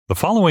The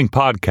following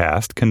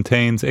podcast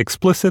contains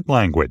explicit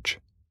language.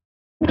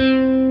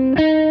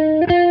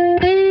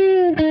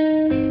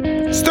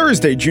 It's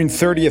Thursday, June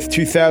 30th,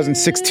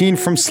 2016.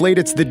 From Slate,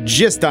 it's The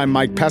Gist. I'm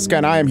Mike Pesca,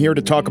 and I am here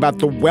to talk about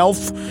the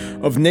wealth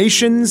of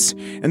nations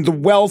and the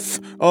wealth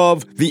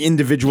of the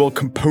individual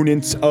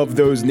components of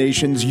those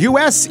nations.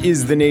 U.S.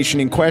 is the nation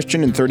in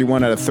question, and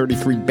 31 out of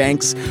 33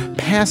 banks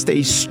passed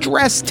a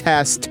stress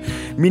test,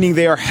 meaning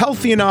they are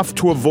healthy enough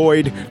to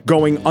avoid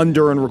going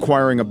under and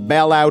requiring a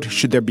bailout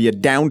should there be a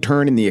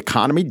downturn in the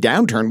economy.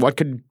 Downturn? What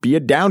could be a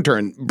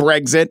downturn?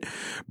 Brexit.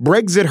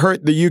 Brexit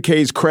hurt the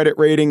UK's credit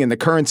rating and the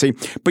currency.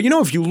 But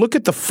if you look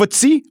at the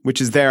FTSE,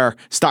 which is their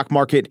stock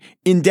market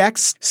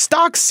index,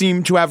 stocks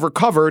seem to have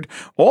recovered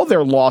all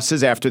their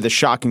losses after the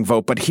shocking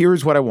vote. But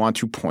here's what I want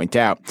to point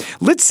out.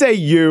 Let's say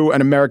you, an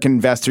American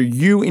investor,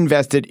 you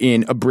invested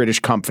in a British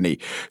company,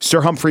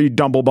 Sir Humphrey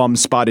Dumblebum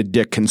Spotted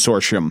Dick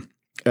Consortium,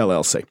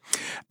 LLC.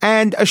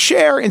 And a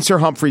share in Sir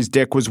Humphrey's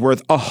Dick was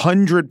worth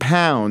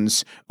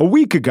 £100 a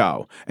week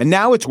ago. And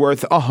now it's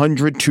worth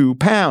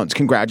 £102.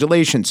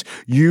 Congratulations.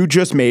 You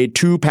just made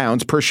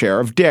 £2 per share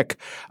of Dick.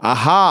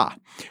 Aha.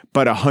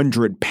 But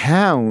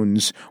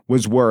 £100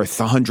 was worth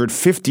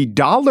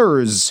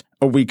 $150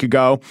 a week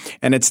ago,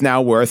 and it's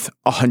now worth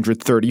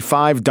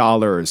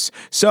 $135.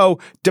 So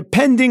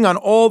depending on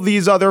all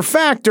these other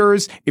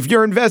factors, if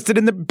you're invested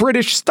in the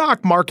British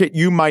stock market,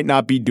 you might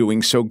not be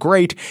doing so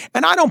great.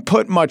 And I don't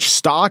put much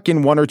stock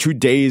in 1 or 2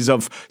 days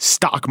of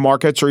stock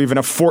markets or even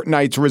a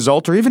fortnight's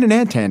result or even an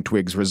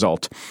Antantwig's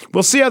result.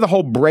 We'll see how the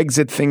whole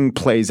Brexit thing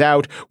plays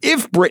out,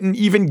 if Britain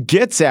even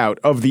gets out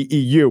of the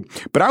EU.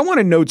 But I want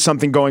to note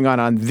something going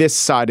on this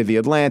side of the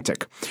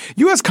Atlantic.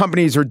 U.S.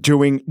 companies are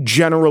doing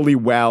generally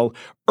well.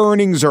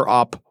 Earnings are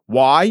up.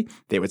 Why?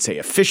 They would say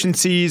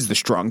efficiencies, the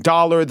strong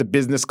dollar, the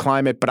business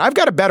climate, but I've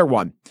got a better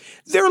one.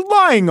 They're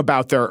lying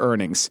about their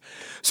earnings.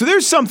 So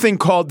there's something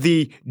called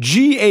the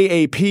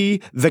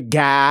GAAP, the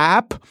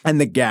GAAP,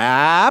 and the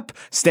GAAP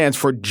stands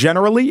for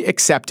Generally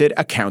Accepted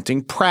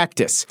Accounting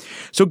Practice.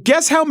 So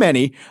guess how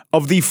many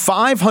of the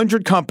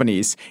 500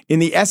 companies in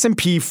the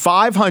S&P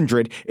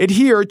 500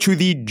 adhere to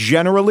the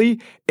Generally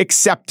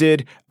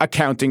Accepted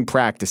Accounting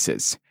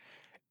Practices?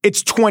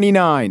 It's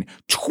 29.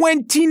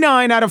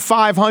 29 out of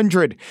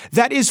 500.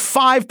 That is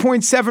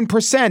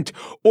 5.7%,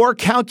 or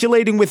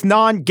calculating with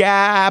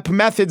non-GAAP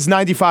methods,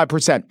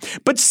 95%.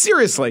 But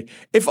seriously,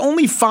 if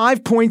only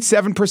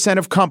 5.7%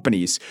 of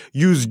companies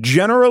use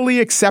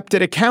generally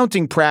accepted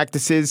accounting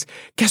practices,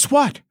 guess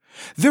what?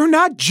 They're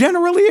not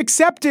generally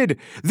accepted.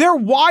 They're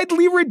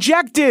widely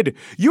rejected.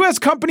 U.S.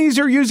 companies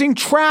are using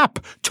TRAP,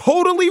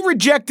 totally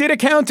rejected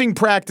accounting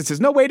practices.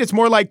 No, wait, it's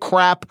more like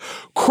crap,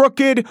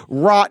 crooked,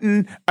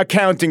 rotten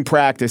accounting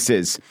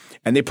practices.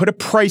 And they put a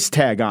price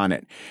tag on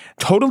it.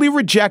 Totally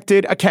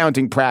rejected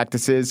accounting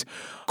practices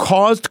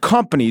caused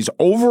companies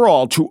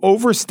overall to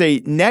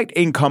overstate net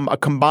income a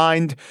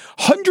combined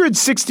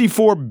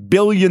 $164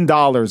 billion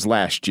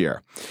last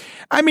year.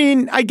 I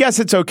mean, I guess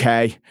it's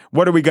okay.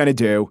 What are we going to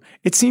do?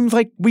 It seems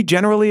like we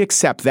generally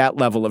accept that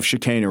level of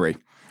chicanery.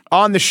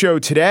 On the show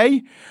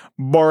today,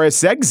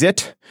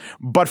 Borisexit.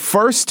 But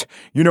first,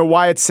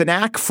 Wyatt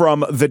Cenac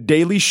from The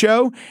Daily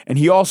Show, and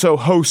he also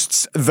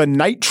hosts The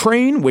Night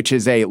Train, which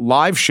is a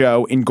live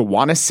show in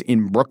Gowanus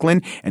in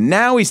Brooklyn. And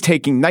now he's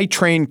taking Night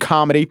Train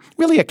comedy,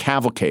 really a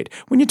cavalcade.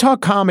 When you talk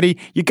comedy,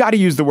 you got to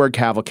use the word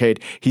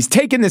cavalcade. He's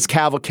taken this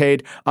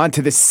cavalcade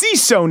onto the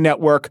Seeso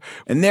network,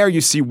 and there you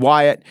see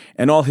Wyatt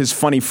and all his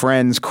funny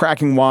friends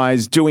cracking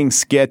wise, doing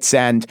skits,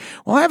 and,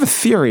 well, I have a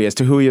theory as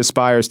to who he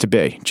aspires to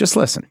be. Just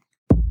listen.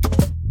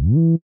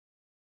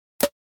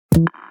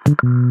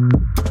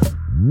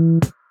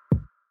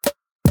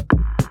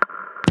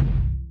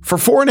 For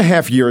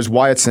 4.5 years,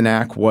 Wyatt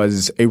Cenac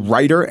was a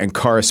writer and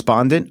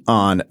correspondent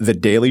on The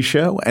Daily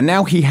Show, and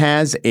now he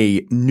has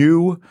a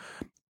new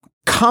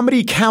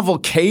comedy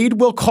cavalcade,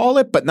 we'll call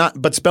it,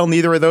 but spell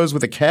neither of those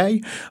with a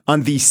K,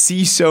 on the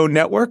Seeso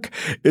network.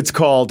 It's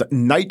called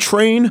Night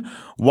Train.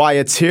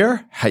 Wyatt's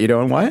here. How you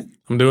doing, Wyatt?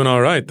 I'm doing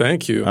all right,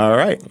 thank you. All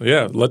right.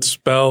 Yeah, let's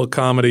spell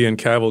comedy and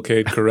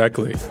cavalcade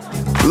correctly.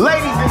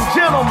 Ladies and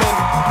gentlemen,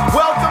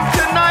 welcome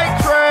to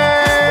Night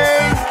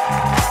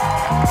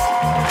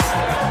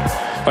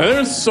Train!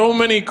 There's so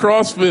many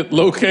CrossFit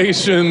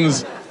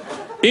locations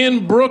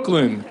in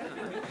Brooklyn.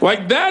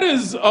 Like, that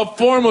is a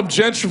form of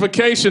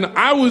gentrification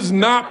I was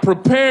not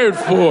prepared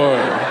for.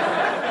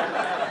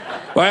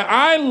 Like,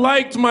 I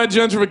liked my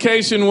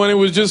gentrification when it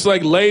was just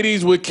like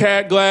ladies with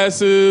cat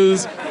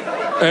glasses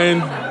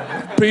and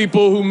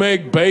people who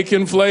make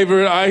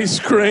bacon-flavored ice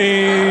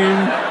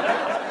cream.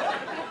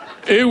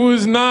 It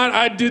was not,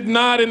 I did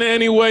not in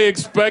any way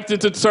expect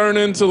it to turn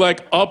into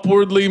like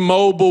upwardly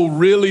mobile,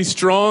 really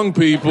strong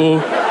people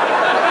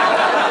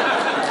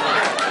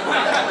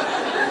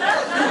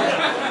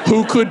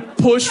who could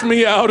push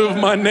me out of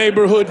my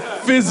neighborhood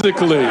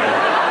physically.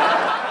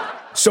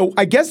 So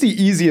I guess the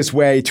easiest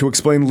way to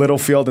explain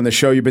Littlefield and the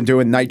show you've been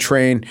doing, Night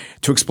Train,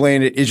 to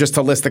explain it is just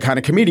to list the kind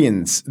of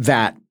comedians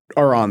that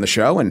are on the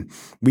show, and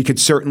we could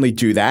certainly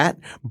do that.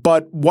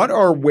 But what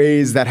are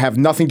ways that have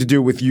nothing to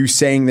do with you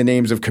saying the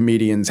names of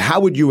comedians? How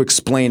would you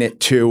explain it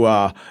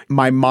to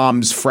my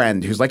mom's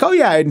friend who's like, oh,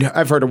 yeah,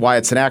 I've heard of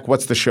Wyatt Cenac.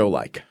 What's the show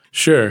like?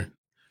 Sure.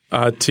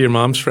 To your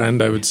mom's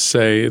friend, I would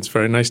say it's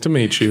very nice to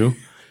meet you.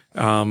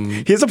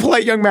 He's a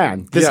polite young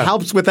man. This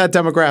helps with that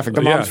demographic,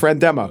 the mom's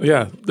friend demo.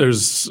 Yeah,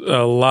 there's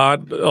a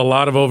lot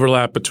of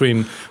overlap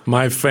between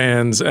my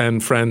fans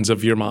and friends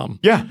of your mom.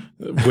 Yeah.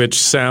 Which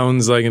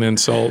sounds like an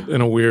insult in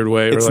a weird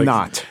way. It's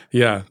not.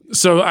 Yeah.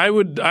 So I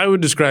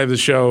would describe the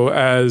show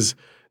as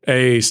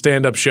a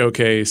stand-up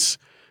showcase.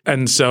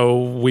 And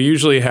so we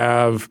usually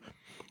have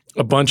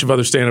a bunch of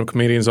other stand-up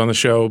comedians on the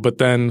show, but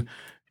then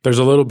there's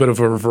a little bit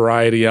of a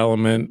variety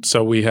element.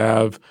 So we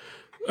have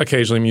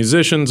occasionally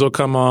musicians will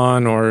come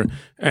on, or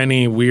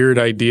any weird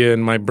idea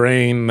in my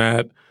brain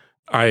that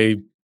I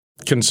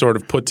can sort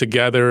of put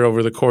together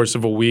over the course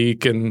of a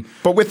week.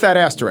 But with that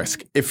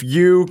asterisk, if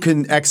you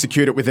can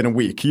execute it within a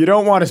week, you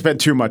don't want to spend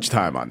too much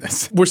time on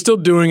this. We're still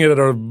doing it at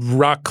a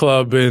rock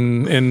club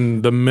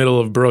in the middle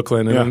of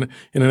Brooklyn,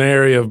 in an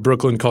area of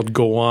Brooklyn called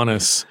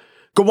Gowanus.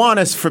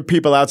 Gowanus, for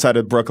people outside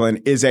of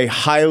Brooklyn, is a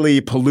highly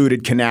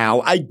polluted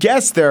canal. I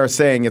guess they're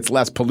saying it's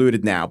less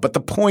polluted now. But the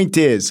point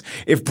is,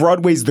 if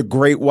Broadway's the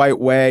Great White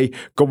Way,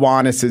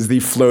 Gowanus is the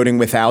floating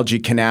with algae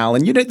canal.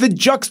 And the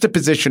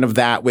juxtaposition of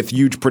that with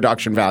huge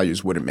production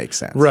values wouldn't make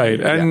sense.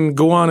 Right. And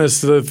Gowanus,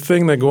 the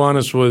thing that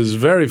Gowanus was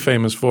very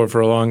famous for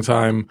a long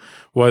time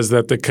was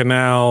that the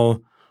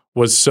canal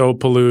was so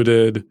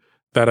polluted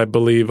that I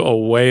believe a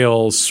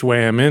whale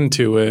swam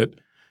into it.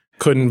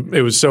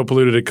 It was so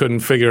polluted it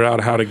couldn't figure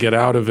out how to get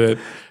out of it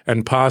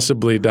and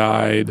possibly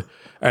died.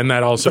 And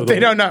that also— But they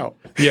don't know.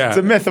 Yeah. It's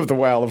a myth of the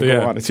whale of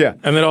Gowanus. Yeah.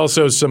 And then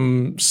also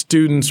some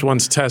students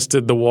once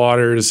tested the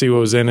water to see what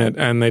was in it,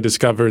 and they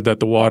discovered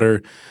that the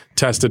water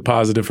tested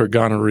positive for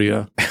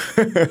gonorrhea,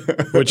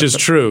 which is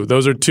true.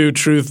 Those are two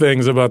true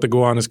things about the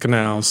Gowanus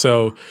Canal.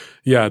 So,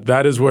 yeah,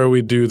 that is where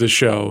we do the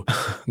show,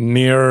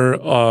 near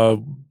a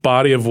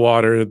body of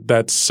water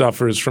that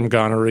suffers from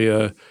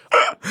gonorrhea.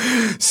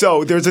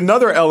 So there's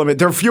another element.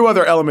 There are a few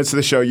other elements to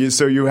the show.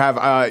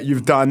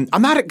 You've done,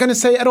 I'm not going to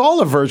say at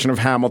all a version of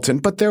Hamilton,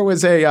 but there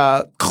was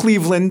a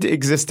Cleveland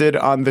existed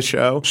on the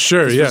show.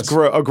 Sure, this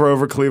was a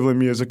Grover Cleveland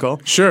musical.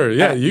 Sure,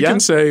 yeah. You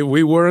can say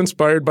we were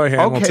inspired by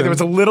Hamilton. Okay, there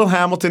was a little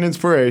Hamilton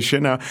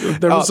inspiration.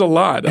 There was a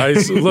lot.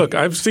 Look,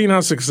 I've seen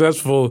how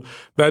successful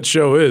that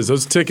show is.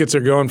 Those tickets are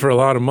going for a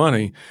lot of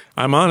money.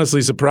 I'm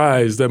honestly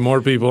surprised that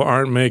more people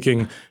aren't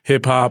making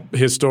hip-hop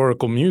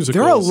historical musicals.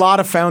 There are a lot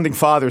of founding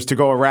fathers to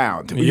go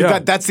around.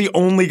 That's the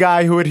only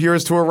guy who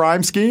adheres to a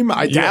rhyme scheme?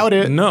 I doubt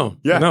it. No.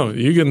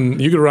 You can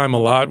rhyme a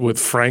lot with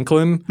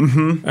Franklin,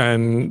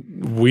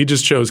 and we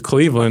just chose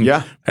Cleveland.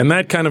 Yeah. And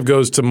that kind of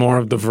goes to more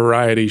of the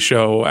variety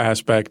show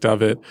aspect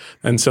of it.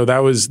 And so that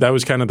was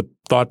kind of the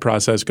thought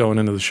process going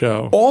into the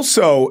show.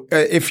 Also,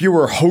 if you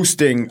were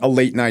hosting a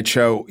late night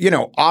show,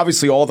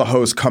 obviously all the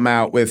hosts come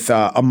out with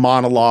a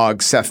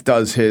monologue. Seth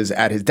does his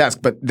at his desk,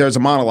 but there's a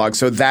monologue.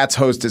 So that's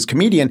host as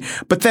comedian,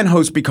 but then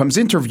host becomes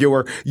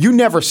interviewer. You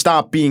never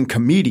stop being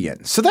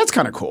comedian. So that's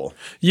kind of cool.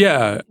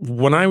 Yeah.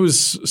 When I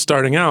was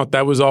starting out,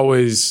 that was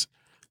always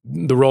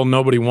the role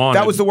nobody wanted.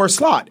 That was the worst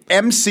slot.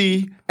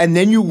 MC, and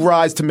then you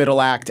rise to middle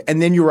act,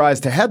 and then you rise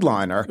to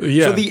headliner.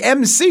 Yeah. So the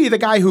MC, the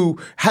guy who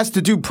has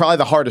to do probably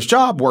the hardest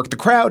job, work the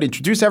crowd,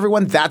 introduce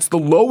everyone, that's the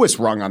lowest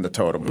rung on the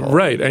totem pole.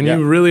 Right. And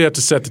you really have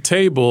to set the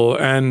table.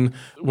 And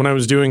when I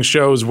was doing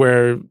shows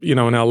where, in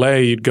LA,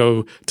 you'd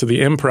go to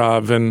the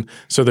Improv, and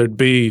so there'd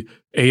be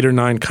 8 or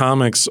 9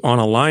 comics on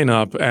a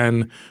lineup,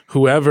 and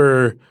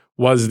whoever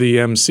was the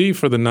MC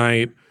for the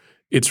night,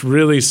 it's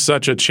really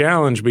such a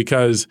challenge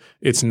because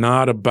it's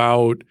not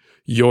about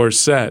your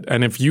set.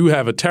 And if you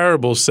have a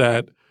terrible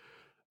set,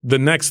 the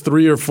next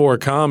 3 or 4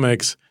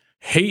 comics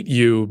hate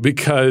you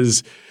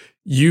because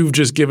you've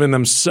just given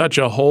them such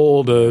a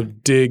hole to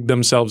dig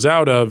themselves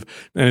out of.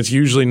 And it's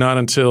usually not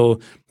until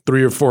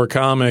 3 or 4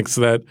 comics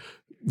that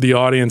the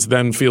audience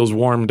then feels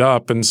warmed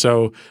up. And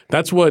so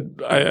that's what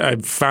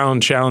I've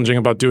found challenging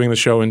about doing the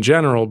show in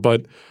general.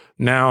 But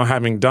now,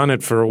 having done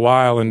it for a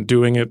while and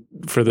doing it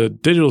for the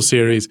digital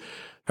series,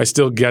 I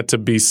still get to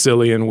be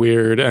silly and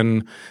weird.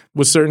 And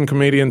with certain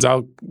comedians,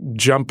 I'll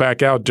jump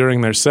back out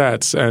during their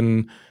sets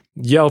and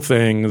yell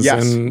things.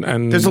 Yes.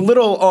 And there's a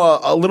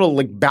little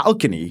like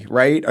balcony,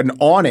 right? An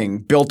awning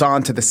built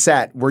onto the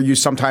set where you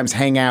sometimes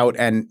hang out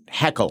and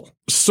heckle.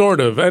 Sort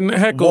of. And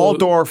heckle.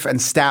 Waldorf and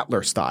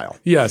Statler style.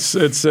 Yes.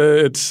 It's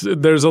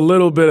there's a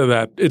little bit of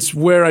that. It's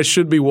where I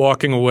should be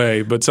walking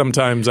away, but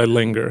sometimes I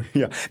linger.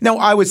 Yeah. Now,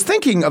 I was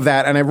thinking of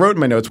that, and I wrote in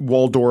my notes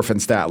Waldorf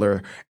and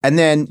Statler. And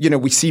then,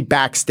 we see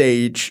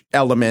backstage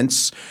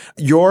elements.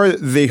 You're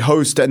the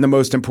host and the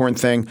most important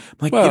thing. I'm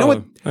like, well, you know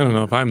what? I don't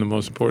know if I'm the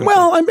most important.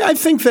 Well, I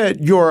think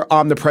that you're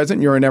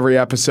omnipresent. You're in every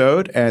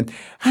episode. And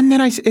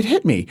then it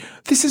hit me.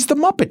 This is the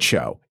Muppet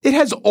Show. It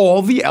has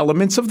all the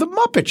elements of the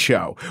Muppet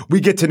Show.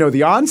 We get to know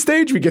the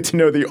onstage. We get to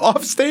know the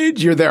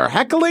offstage. You're there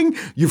heckling.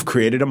 You've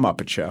created a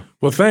Muppet Show.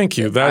 Well, thank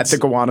you. That's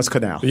at the Gowanus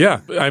Canal. Yeah.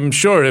 I'm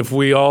sure if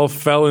we all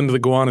fell into the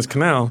Gowanus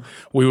Canal,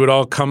 we would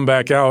all come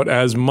back out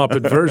as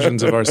Muppet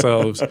versions of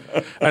ourselves.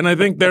 And I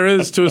think there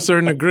is, to a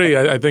certain degree,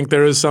 I think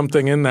there is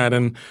something in that.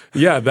 And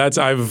yeah,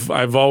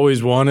 I've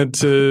always wanted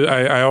to,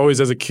 I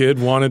always as a kid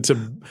wanted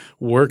to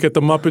work at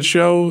the Muppet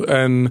Show,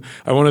 and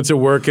I wanted to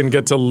work and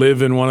get to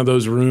live in one of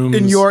those rooms.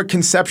 In your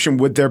conception,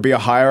 would there be a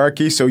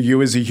hierarchy? So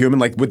you as a human,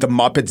 like would the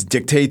Muppets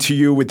dictate to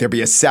you? Would there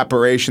be a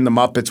separation? The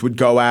Muppets would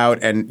go out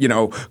and,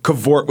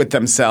 cavort with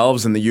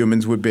themselves and the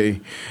humans would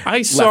be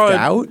left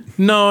out?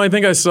 No, I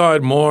think I saw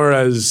it more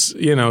as,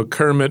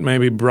 Kermit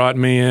maybe brought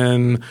me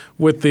in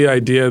with the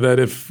idea that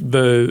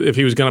if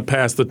he was going to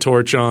pass the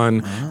torch on,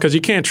 because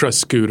you can't trust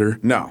Scooter.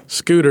 No.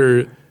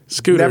 Scooter.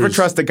 Never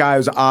trust a guy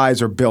whose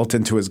eyes are built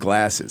into his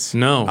glasses.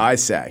 No. I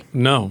say.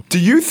 No. Do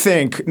you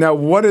think, now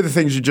one of the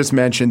things you just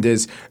mentioned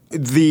is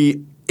the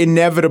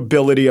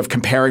inevitability of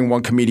comparing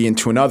one comedian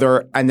to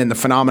another, and then the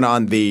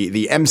phenomenon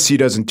the MC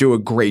doesn't do a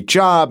great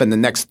job and the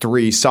next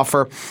three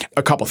suffer.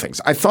 A couple things.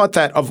 I thought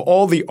that of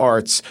all the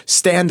arts,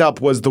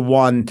 stand-up was the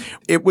one,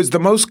 it was the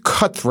most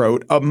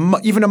cutthroat,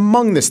 even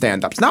among the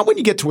stand-ups. Not when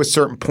you get to a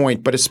certain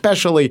point, but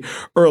especially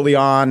early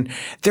on,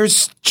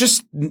 there's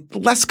just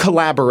less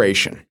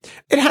collaboration.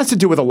 It has to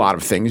do with a lot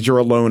of things. You're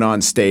alone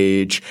on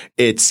stage.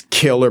 It's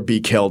kill or be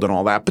killed and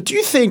all that. But do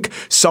you think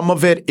some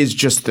of it is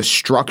just the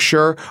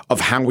structure of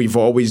how we've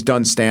always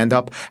done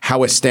stand-up,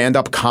 how a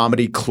stand-up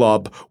comedy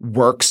club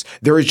works?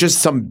 There is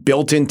just some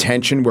built-in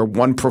tension where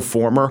one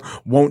performer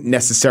won't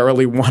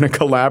necessarily want to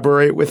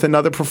collaborate with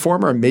another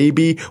performer.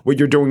 Maybe what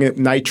you're doing at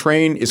Night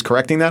Train is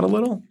correcting that a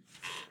little?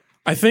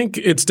 I think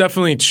it's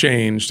definitely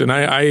changed, and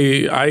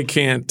I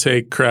can't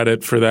take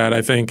credit for that.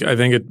 I think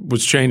it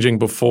was changing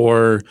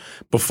before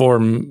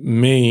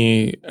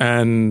me,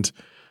 and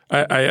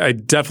I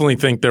definitely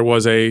think there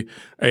was a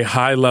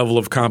high level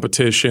of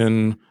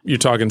competition. You're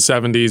talking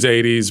 70s,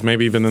 80s,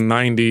 maybe even the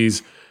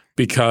 90s,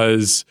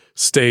 because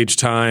stage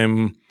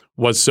time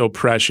was so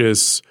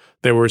precious.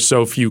 There were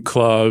so few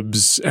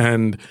clubs,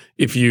 and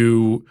if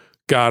you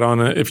got on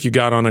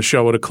a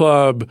show at a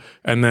club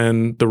and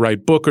then the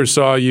right booker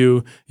saw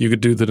you, you could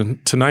do the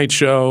Tonight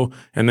Show,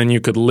 and then you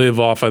could live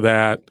off of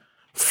that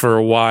for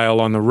a while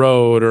on the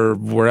road or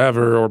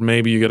wherever, or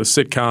maybe you get a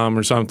sitcom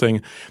or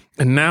something.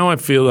 And now I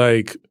feel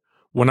like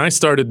when I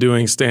started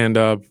doing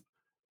stand-up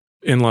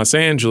in Los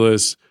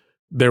Angeles,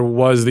 there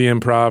was the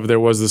Improv, there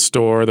was the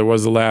Store, there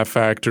was the Laugh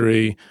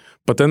Factory,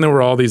 but then there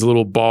were all these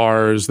little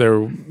bars. There,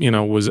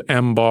 was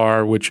M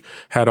Bar, which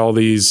had all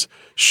these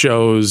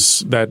shows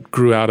that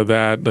grew out of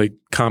that, like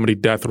Comedy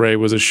Death Ray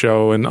was a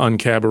show, and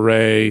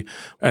Uncabaret,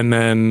 and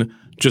then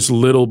just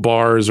little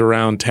bars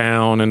around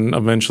town, and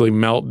eventually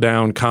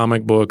Meltdown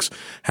Comic Books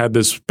had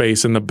this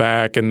space in the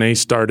back, and they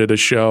started a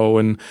show,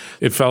 and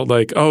it felt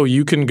like, oh,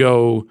 you can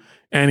go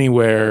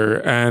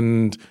anywhere,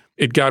 and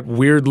it got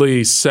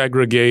weirdly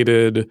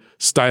segregated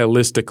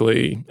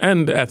stylistically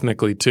and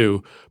ethnically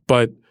too,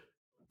 but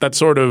that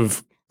sort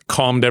of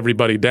calmed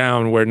everybody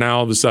down, where now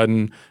all of a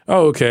sudden,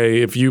 oh,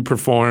 okay, if you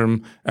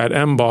perform at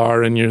M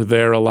Bar and you're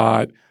there a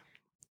lot,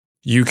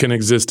 you can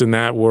exist in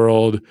that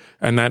world,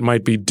 and that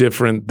might be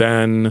different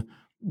than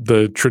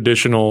the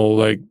traditional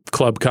like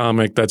club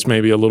comic that's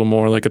maybe a little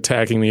more like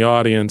attacking the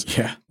audience.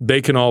 Yeah.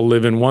 They can all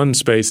live in one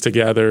space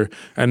together,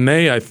 and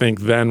they, I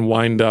think, then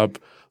wind up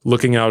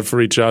looking out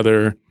for each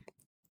other.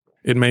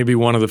 It may be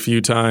one of the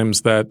few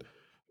times that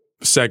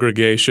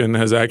segregation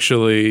has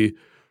actually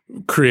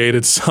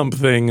created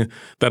something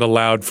that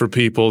allowed for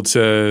people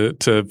to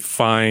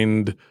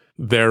find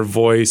their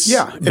voice,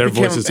 their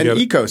voices an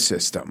together.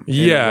 Ecosystem.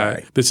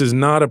 Yeah, this is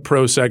not a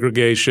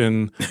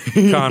pro-segregation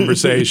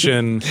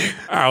conversation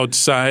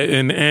outside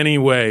in any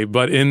way,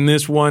 but in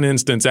this one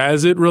instance,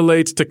 as it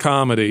relates to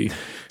comedy,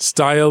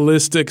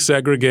 stylistic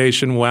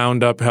segregation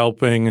wound up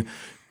helping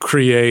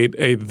create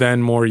a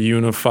then more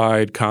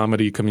unified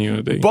comedy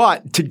community.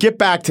 But to get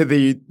back to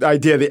the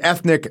idea, the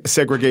ethnic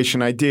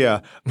segregation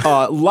idea,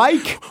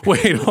 wait,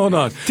 hold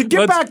on. To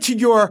get back to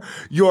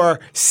your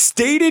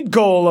stated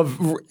goal of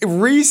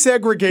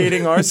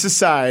resegregating our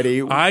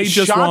society. I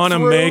just want to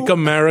make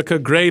America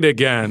great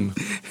again.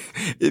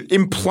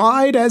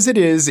 Implied as it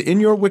is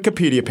in your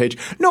Wikipedia page.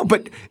 No,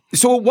 but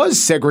so it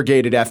was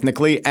segregated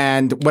ethnically,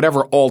 and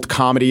whatever alt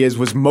comedy is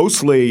was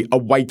mostly a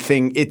white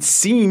thing. It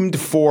seemed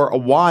for a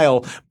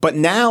while, but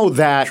now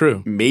that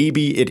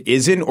maybe it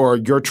isn't, or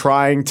you're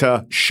trying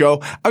to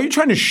show – are you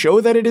trying to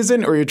show that it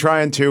isn't, or are you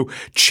trying to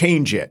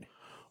change it?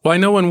 Well, I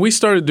know when we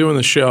started doing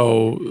the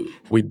show,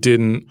 we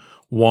didn't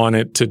want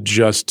it to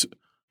just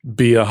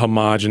be a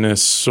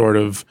homogenous sort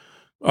of,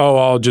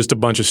 all just a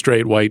bunch of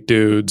straight white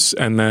dudes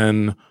and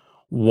then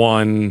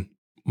one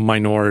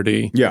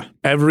minority. Yeah.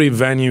 Every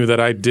venue that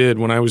I did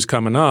when I was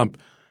coming up,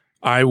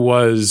 I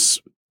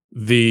was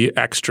the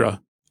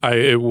extra.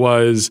 It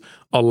was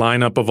a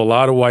lineup of a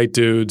lot of white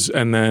dudes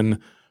and then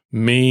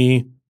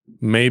me,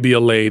 maybe a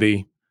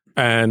lady.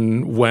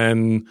 And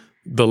when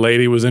the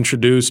lady was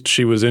introduced.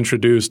 She was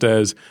introduced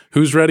as,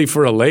 who's ready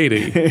for a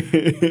lady?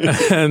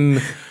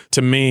 And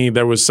to me,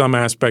 there was some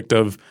aspect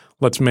of,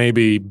 let's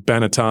maybe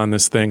Benetton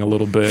this thing a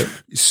little bit.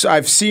 So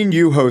I've seen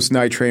you host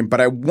Night Train, but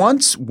I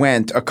once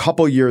went a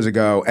couple years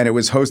ago, and it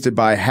was hosted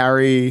by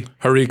Hari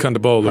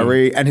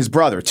Kondabolu. And his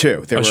brother,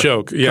 too. They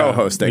Ashok, were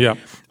co-hosting. Yeah.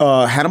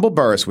 Hannibal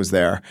Buress was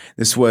there.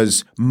 This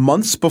was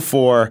months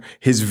before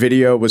his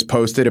video was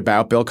posted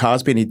about Bill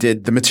Cosby, and he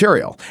did the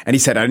material. And he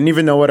said, I didn't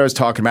even know what I was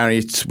talking about.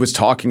 And he was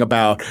talking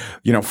about,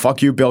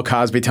 fuck you, Bill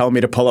Cosby, telling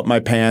me to pull up my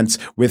pants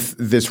with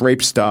this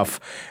rape stuff.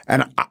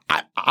 And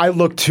I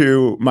looked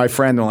to my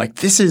friend and I'm like,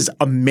 this is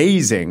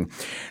amazing.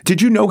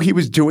 Did you know he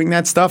was doing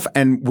that stuff?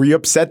 And were you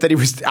upset that he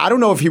was – I don't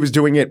know if he was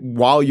doing it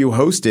while you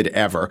hosted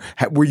ever.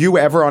 Were you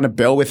ever on a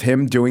bill with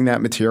him doing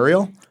that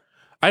material?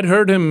 I'd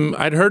heard him,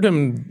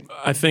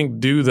 I think,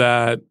 do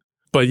that.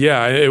 But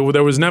yeah,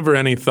 there was never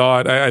any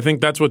thought. I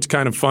think that's what's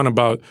kind of fun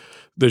about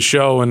the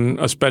show, and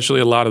especially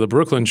a lot of the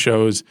Brooklyn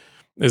shows,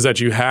 is that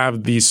you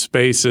have these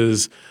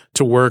spaces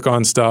to work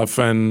on stuff.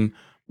 And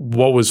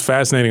what was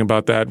fascinating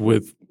about that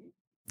with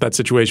that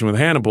situation with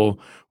Hannibal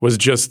was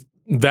just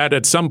that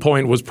at some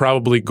point was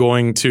probably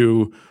going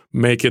to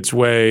make its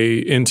way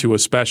into a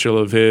special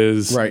of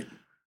his. Right.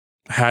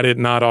 Had it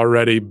not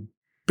already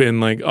been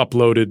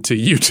uploaded to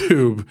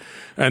YouTube.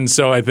 And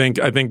so I think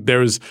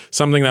there's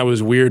something that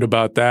was weird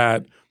about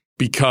that,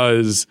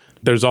 because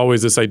there's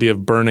always this idea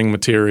of burning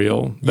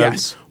material.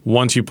 Yes.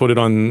 Once you put it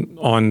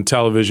on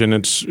television,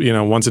 it's,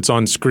 once it's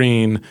on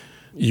screen,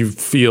 you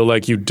feel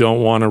like you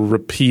don't want to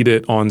repeat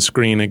it on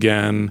screen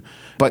again.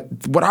 But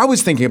what I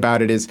was thinking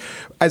about it is,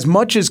 as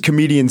much as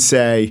comedians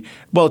say,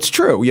 well, it's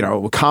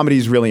true, comedy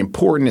is really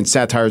important and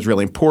satire is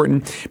really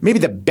important. Maybe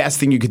the best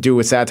thing you could do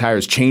with satire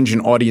is change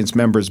an audience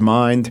member's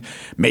mind.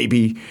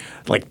 Maybe,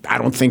 I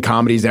don't think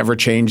comedy's ever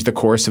changed the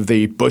course of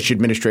the Bush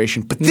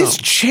administration. But this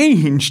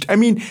changed. I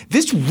mean,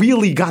 this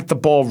really got the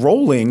ball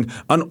rolling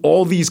on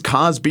all these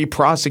Cosby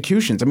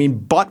prosecutions. I mean,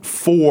 but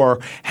for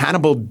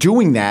Hannibal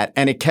doing that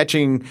and it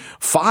catching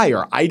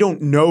fire, I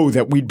don't know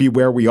that we'd be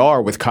where we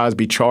are with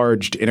Cosby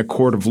charged in a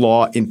court of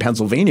law in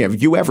Pennsylvania.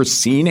 Have you ever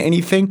seen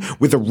anything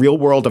with a real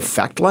world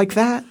effect like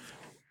that?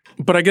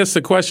 But I guess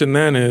the question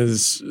then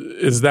is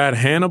that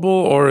Hannibal,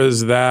 or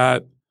is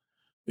that,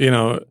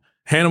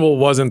 Hannibal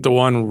wasn't the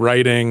one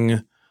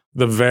writing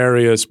the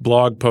various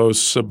blog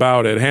posts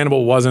about it.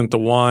 Hannibal wasn't the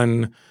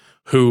one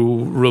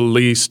who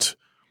released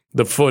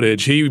the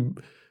footage. He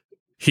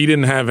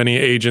didn't have any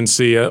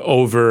agency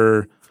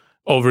over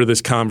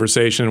this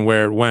conversation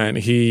where it went.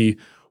 He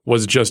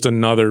was just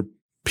another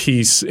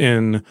piece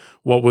in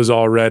what was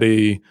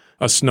already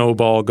a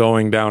snowball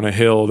going down a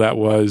hill that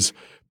was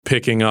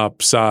picking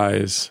up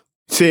size.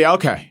 See,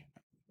 okay.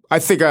 I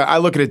think I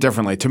look at it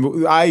differently.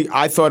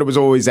 I thought it was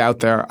always out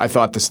there. I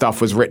thought the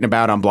stuff was written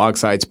about on blog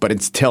sites, but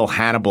until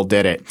Hannibal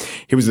did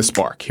it, he was the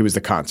spark. He was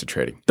the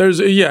concentrating. There's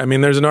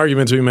an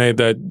argument to be made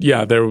that,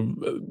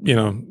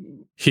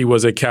 he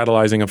was a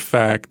catalyzing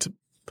effect,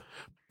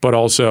 but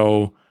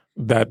also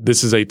that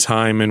this is a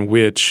time in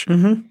which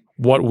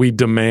what we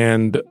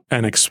demand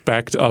and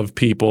expect of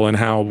people and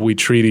how we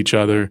treat each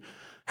other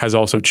has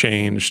also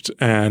changed,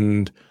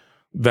 and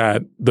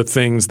that the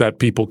things that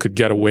people could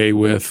get away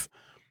with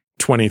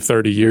 20,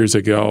 30 years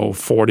ago,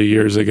 40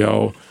 years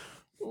ago,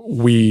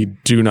 we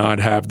do not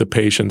have the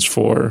patience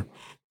for,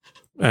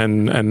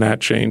 and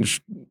that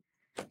changed.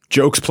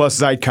 Jokes plus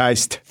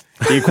zeitgeist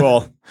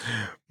equal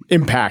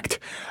impact.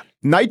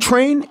 Night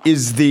Train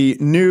is the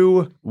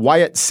new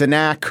Wyatt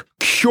Cenac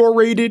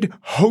curated,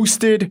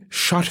 hosted,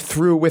 shot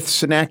through with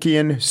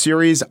Cenacian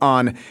series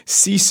on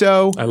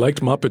Seeso. I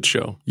liked Muppet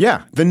Show.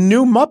 Yeah, the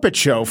new Muppet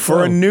Show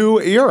for a new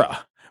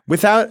era,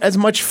 without as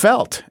much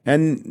felt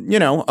and,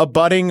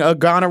 abutting a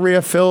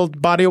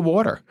gonorrhea-filled body of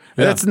water.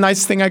 Yeah. That's the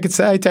nicest thing I could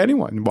say to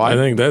anyone. Why? I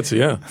think that's,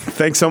 yeah.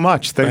 Thanks so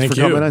much. Thanks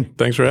for coming in.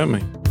 Thanks for having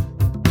me.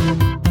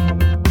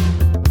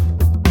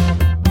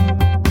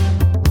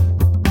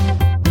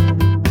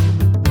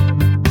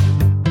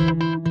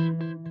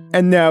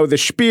 And now the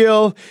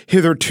Spiel,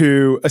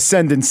 hitherto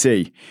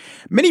ascendancy.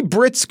 Many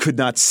Brits could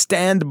not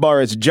stand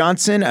Boris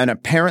Johnson, and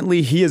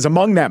apparently he is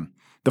among them.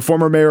 The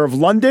former mayor of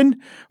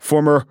London,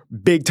 former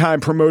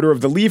big-time promoter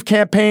of the Leave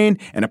campaign,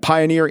 and a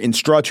pioneer in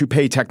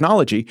straw-to-pay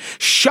technology,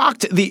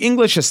 shocked the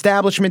English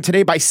establishment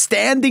today by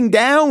standing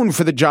down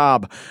for the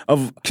job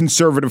of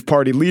Conservative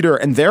Party leader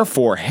and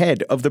therefore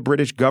head of the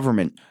British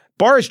government.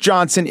 Boris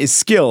Johnson is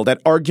skilled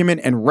at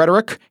argument and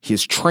rhetoric. He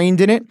is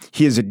trained in it.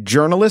 He is a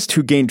journalist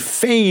who gained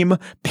fame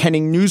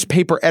penning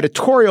newspaper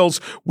editorials,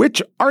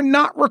 which are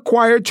not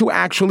required to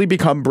actually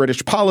become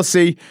British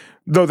policy,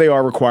 though they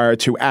are required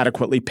to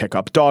adequately pick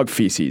up dog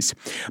feces.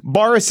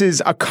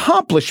 Boris's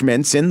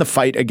accomplishments in the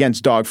fight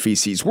against dog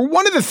feces were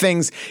one of the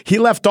things he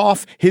left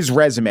off his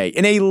resume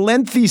in a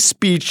lengthy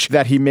speech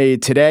that he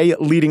made today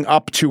leading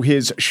up to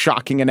his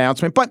shocking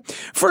announcement. But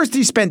first,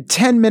 he spent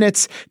 10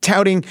 minutes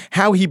touting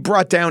how he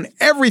brought down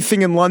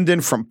everything in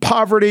London, from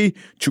poverty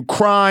to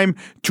crime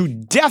to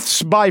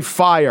deaths by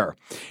fire.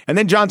 And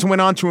then Johnson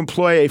went on to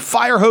employ a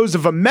fire hose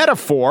of a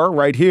metaphor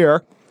right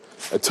here.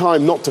 a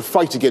time not to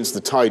fight against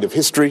the tide of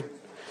history,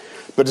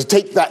 but to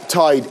take that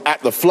tide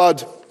at the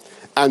flood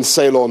and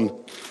sail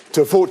on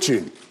to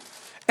fortune.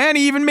 And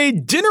he even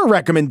made dinner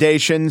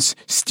recommendations,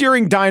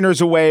 steering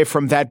diners away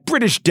from that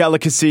British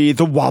delicacy,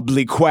 the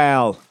wobbly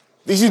quail.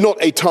 This is not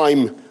a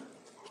time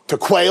to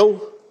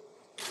quail.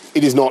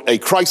 It is not a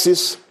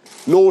crisis,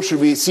 nor should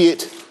we see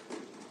it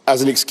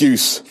as an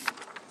excuse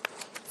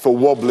for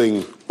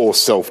wobbling or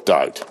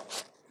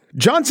self-doubt.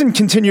 Johnson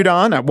continued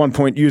on, at one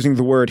point using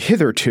the word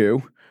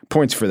hitherto,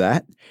 points for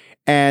that,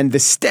 and the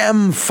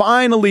stem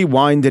finally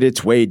winded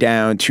its way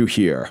down to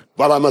here.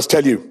 But I must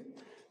tell you,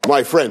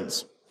 my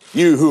friends,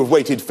 you who have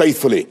waited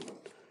faithfully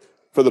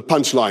for the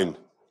punchline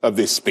of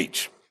this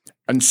speech.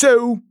 And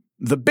so,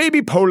 the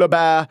baby polar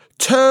bear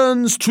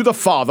turns to the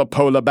father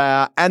polar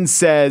bear and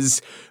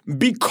says,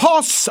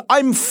 "Because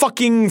I'm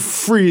fucking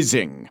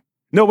freezing."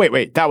 No,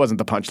 wait, that wasn't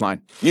the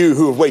punchline. You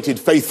who have waited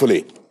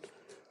faithfully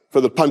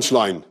for the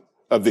punchline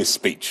of this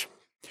speech.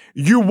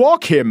 You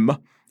walk him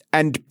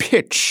and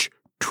pitch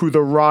to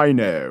the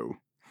rhino.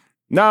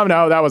 No,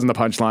 that wasn't the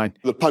punchline.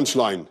 The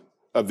punchline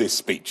of this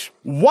speech.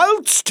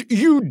 Whilst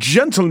you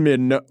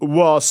gentlemen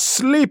were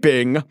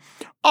sleeping,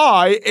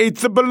 I ate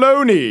the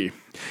bologna.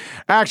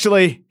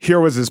 Actually, here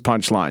was his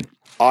punchline.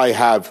 I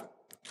have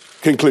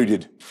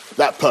concluded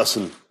that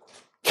person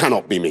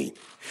cannot be me.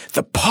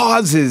 The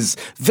pauses,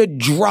 the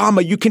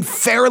drama, you can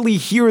fairly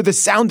hear the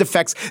sound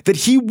effects that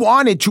he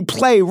wanted to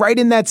play right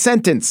in that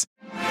sentence.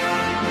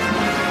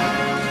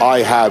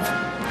 I have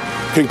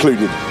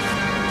concluded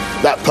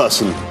that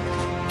person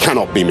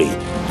cannot be me.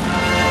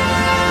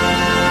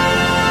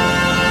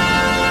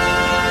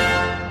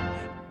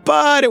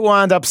 But it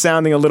wound up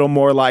sounding a little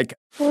more like,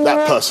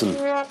 that person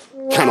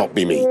cannot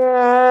be me.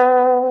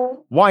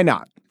 Why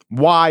not?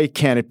 Why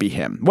can't it be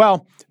him?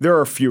 Well, there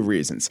are a few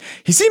reasons.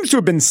 He seems to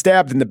have been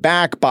stabbed in the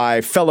back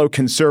by fellow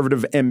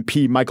Conservative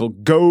MP Michael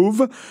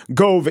Gove.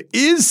 Gove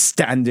is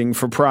standing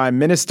for Prime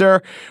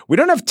Minister. We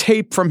don't have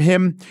tape from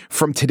him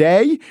from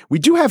today. We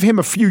do have him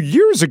a few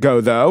years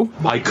ago, though.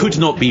 I could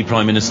not be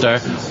Prime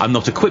Minister. I'm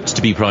not equipped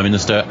to be Prime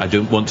Minister. I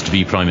don't want to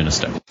be Prime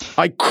Minister.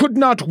 I could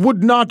not,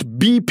 would not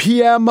be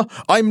PM.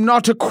 I'm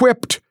not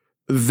equipped.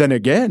 Then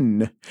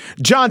again,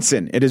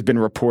 Johnson, it has been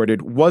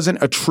reported,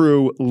 wasn't a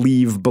true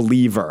Leave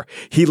believer.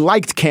 He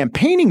liked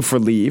campaigning for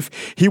Leave.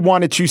 He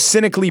wanted to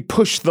cynically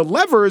push the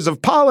levers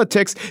of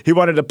politics. He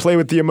wanted to play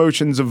with the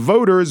emotions of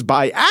voters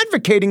by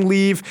advocating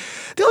Leave.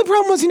 The only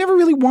problem was he never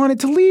really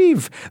wanted to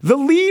leave. The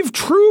Leave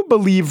true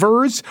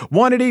believers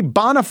wanted a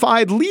bona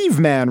fide Leave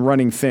man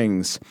running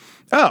things.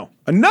 Oh,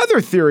 another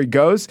theory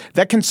goes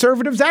that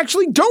conservatives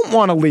actually don't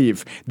want to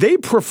leave. They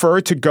prefer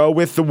to go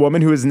with the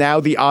woman who is now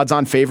the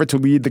odds-on favorite to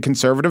lead the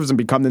conservatives and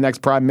become the next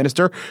prime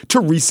minister,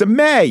 Theresa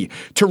May.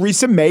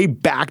 Theresa May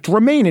backed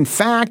Remain. In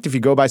fact, if you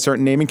go by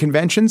certain naming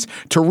conventions,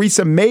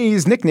 Theresa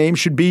May's nickname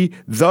should be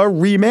the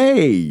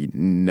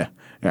Remain.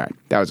 All right,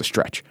 that was a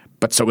stretch.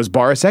 But so is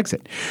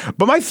Borisexit.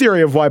 But my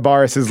theory of why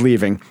Boris is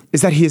leaving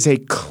is that he is a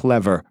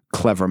clever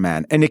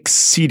man, an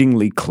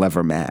exceedingly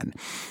clever man.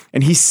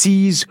 And he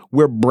sees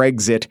where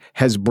Brexit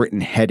has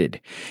Britain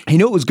headed. He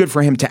knew it was good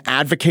for him to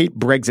advocate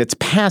Brexit's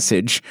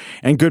passage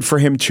and good for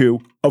him to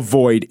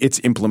avoid its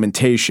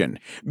implementation.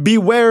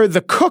 Beware the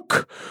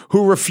cook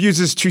who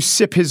refuses to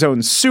sip his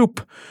own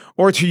soup,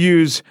 or to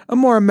use a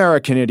more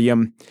American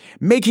idiom,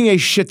 making a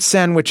shit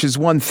sandwich is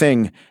one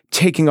thing,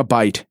 taking a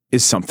bite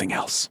is something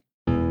else.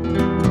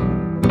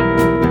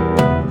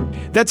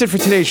 That's it for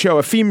today's show.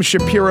 Efim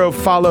Shapiro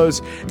follows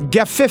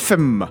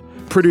Gafifim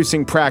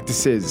producing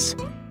practices.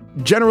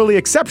 Generally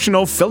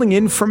exceptional, filling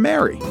in for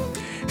Mary.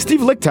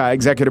 Steve Lichtai,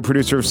 executive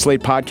producer of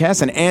Slate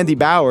Podcasts, and Andy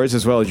Bowers,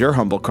 as well as your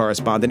humble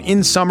correspondent.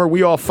 In summer,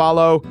 we all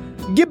follow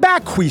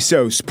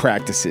Gibaquisos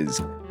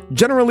practices.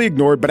 Generally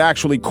ignored, but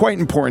actually quite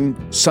important,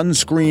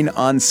 sunscreen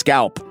on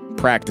scalp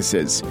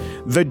practices.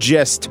 The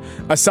gist,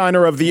 a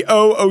signer of the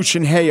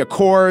Ocean Hay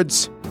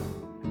Accords.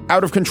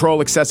 Out of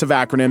control, excessive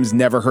acronyms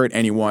never hurt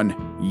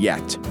anyone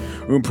yet.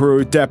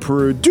 Peru, de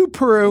Peru, do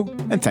Peru,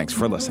 and thanks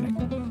for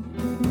listening.